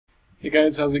Hey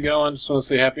guys, how's it going? Just want to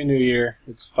say Happy New Year.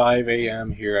 It's 5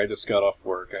 a.m. here. I just got off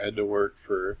work. I had to work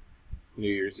for New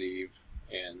Year's Eve,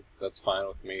 and that's fine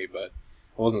with me, but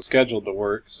I wasn't scheduled to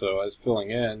work, so I was filling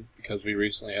in because we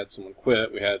recently had someone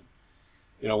quit. We had,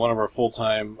 one of our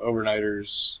full-time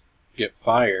overnighters get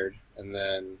fired, and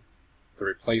then the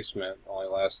replacement only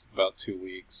lasted about 2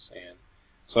 weeks, and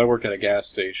so I work at a gas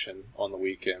station on the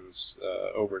weekends,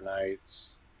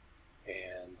 overnights,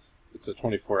 and it's a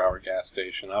 24-hour gas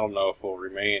station. I don't know if we'll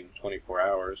remain 24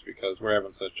 hours because we're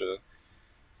having such a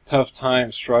tough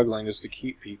time struggling just to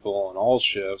keep people on all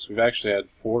shifts. We've actually had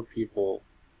 4 people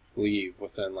leave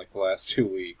within like the last 2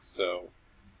 weeks.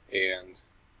 And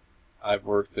I've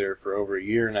worked there for over a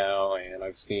year now, and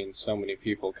I've seen so many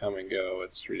people come and go.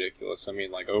 It's ridiculous. I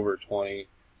mean, like over 20,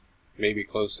 maybe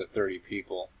close to 30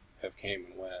 people have came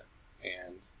and went.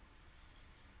 And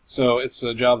so it's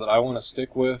a job that I want to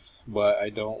stick with, but I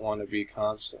don't want to be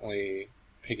constantly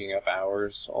picking up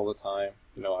hours all the time.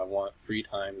 I want free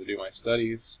time to do my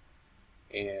studies,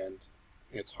 and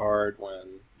it's hard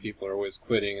when people are always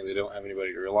quitting and they don't have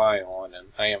anybody to rely on. And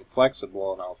I am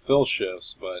flexible and I'll fill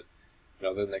shifts, but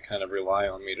then they kind of rely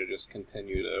on me to just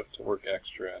continue to work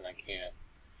extra, and I can't.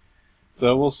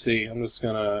 So we'll see. I'm just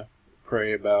going to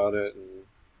pray about it and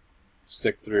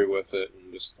stick through with it,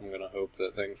 and I'm going to hope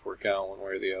that things work out one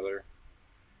way or the other.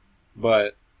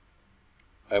 But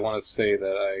I want to say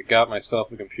that I got myself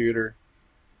a computer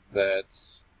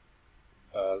that's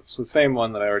it's the same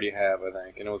one that I already have, I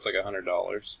think, and it was like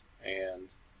 $100. And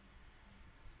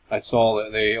I saw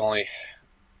that they only,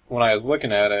 when I was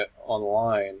looking at it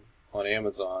online on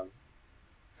Amazon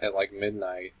at like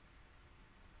midnight,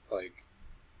 like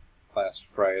last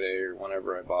Friday or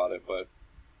whenever I bought it, but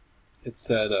it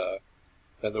said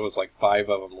that there was like 5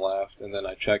 of them left, and then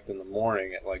I checked in the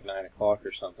morning at like 9 o'clock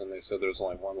or something. They said there was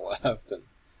only 1 left, and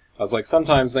I was like,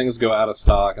 sometimes things go out of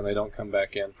stock and they don't come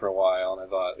back in for a while, and I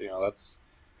thought, that's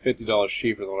 $50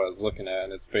 cheaper than what I was looking at,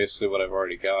 and it's basically what I've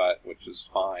already got, which is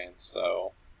fine.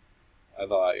 So I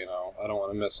thought, I don't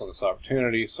want to miss on this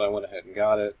opportunity, so I went ahead and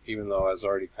got it, even though I was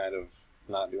already kind of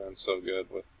not doing so good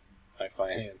with my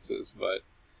finances. But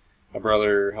my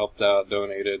brother helped out,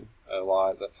 donated a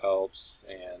lot that helps,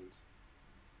 and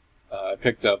I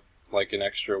picked up like an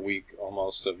extra week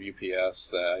almost of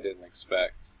UPS that I didn't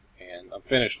expect, and I'm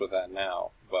finished with that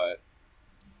now, but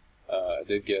I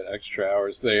did get extra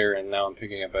hours there, and now I'm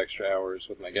picking up extra hours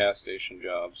with my gas station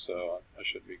job, so I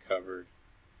should be covered.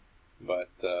 But,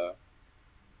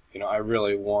 I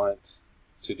really want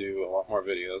to do a lot more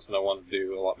videos, and I want to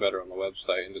do a lot better on the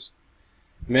website, and just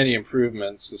many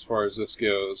improvements as far as this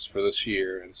goes for this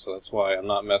year, and so that's why I'm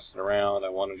not messing around. I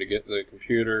wanted to get the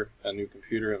computer, a new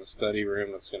computer in the study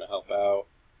room that's going to help out,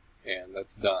 and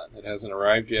that's done. It hasn't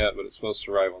arrived yet, but it's supposed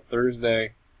to arrive on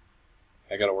Thursday.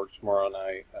 I got to work tomorrow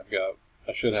night.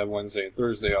 I should have Wednesday and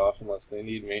Thursday off unless they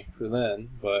need me for then,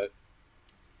 but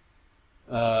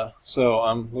so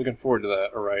I'm looking forward to that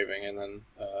arriving, and then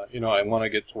I want to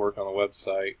get to work on the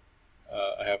website.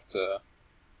 I have to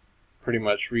pretty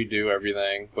much redo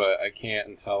everything, but I can't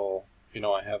until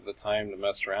I have the time to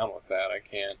mess around with that.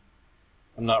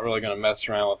 I'm not really going to mess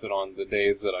around with it on the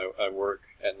days that I work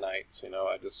at nights. I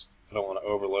don't want to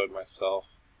overload myself,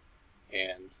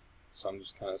 and so I'm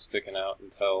just kind of sticking out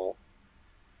until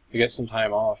I get some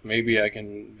time off. Maybe I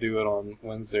can do it on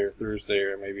Wednesday or Thursday,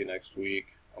 or maybe next week.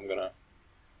 I'm going to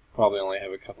probably only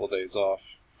have a couple days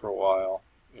off for a while.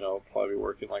 Probably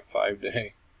working like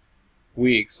 5-day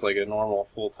weeks like a normal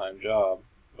full-time job,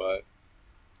 but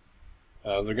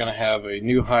they're going to have a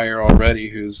new hire already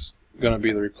who's going to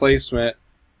be the replacement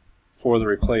for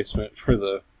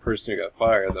the person who got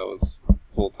fired that was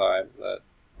full-time.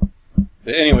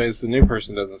 Anyways, the new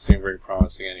person doesn't seem very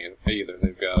promising either.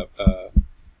 They've got a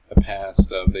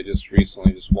past of they just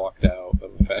recently walked out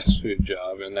of a fast food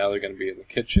job, and now they're going to be in the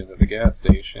kitchen at the gas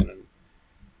station, and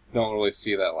don't really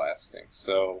see that lasting.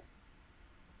 So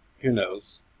who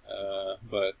knows?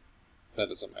 But that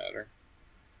doesn't matter.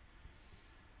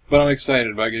 But I'm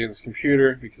excited about getting this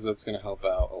computer because that's going to help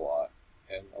out a lot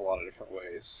in a lot of different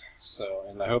ways. So,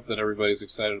 and I hope that everybody's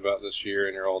excited about this year,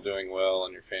 and you're all doing well,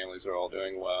 and your families are all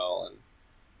doing well,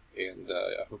 and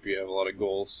I hope you have a lot of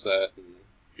goals set, and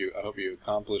I hope you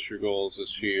accomplish your goals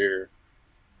this year,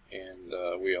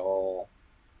 and we all,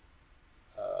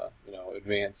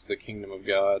 advance the kingdom of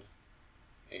God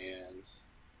and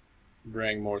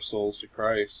bring more souls to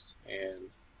Christ, and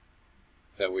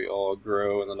that we all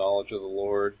grow in the knowledge of the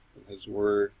Lord and His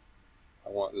Word. I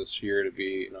want this year to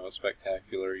be, a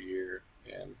spectacular year,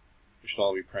 and we should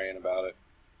all be praying about it.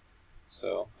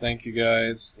 So, thank you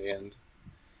guys, and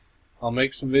I'll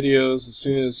make some videos as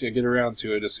soon as I get around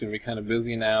to it. It's going to be kind of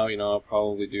busy now. I'll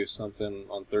probably do something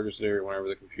on Thursday or whenever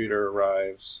the computer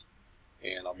arrives,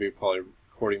 and I'll be probably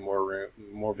recording more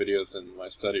videos in my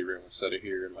study room instead of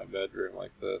here in my bedroom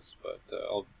like this. But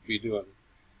I'll be doing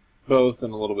both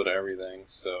and a little bit of everything.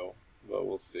 But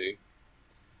we'll see.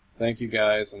 Thank you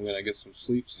guys. I'm going to get some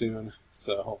sleep soon.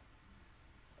 So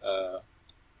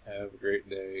have a great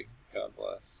day. God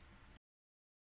bless.